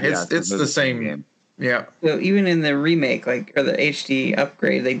 Yeah, it's the same game. Yeah. So even in the remake, or the HD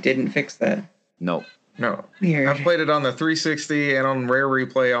upgrade, they didn't fix that. No. Weird. I played it on the 360 and on Rare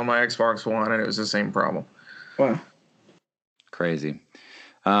Replay on my Xbox One, and it was the same problem. Wow. Crazy.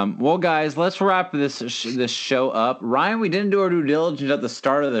 Well, guys, let's wrap this show up. Ryan, we didn't do our due diligence at the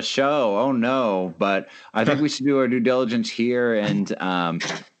start of the show. Oh no! But I think we should do our due diligence here, and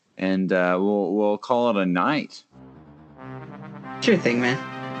we'll call it a night. Sure thing, man.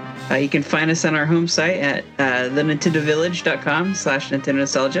 You can find us on our home site at thenintendovillage.com/Nintendo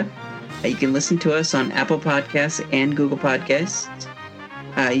Nostalgia. You can listen to us on Apple Podcasts and Google Podcasts.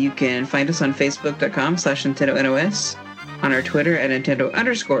 You can find us on Facebook.com/NintendoNOS, on our Twitter at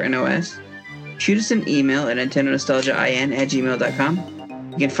Nintendo_NOS. Shoot us an email at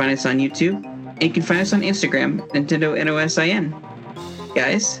NintendoNostalgiaIN@gmail.com. You can find us on YouTube, and you can find us on Instagram, NintendoNOSIN.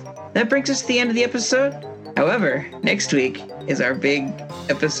 Guys, that brings us to the end of the episode. However, next week is our big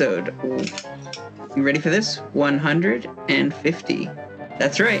episode. You ready for this? 150.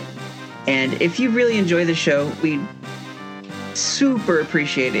 That's right. And if you really enjoy the show, we'd super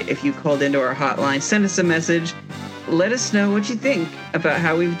appreciate it if you called into our hotline, send us a message, let us know what you think about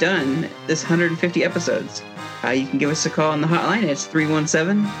how we've done this 150 episodes. You can give us a call on the hotline. It's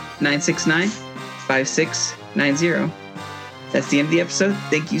 317-969-5690. That's the end of the episode.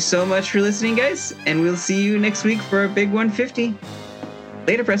 Thank you so much for listening, guys, and we'll see you next week for our big 150.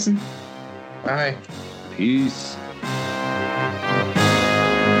 Later, Preston. Bye. Peace.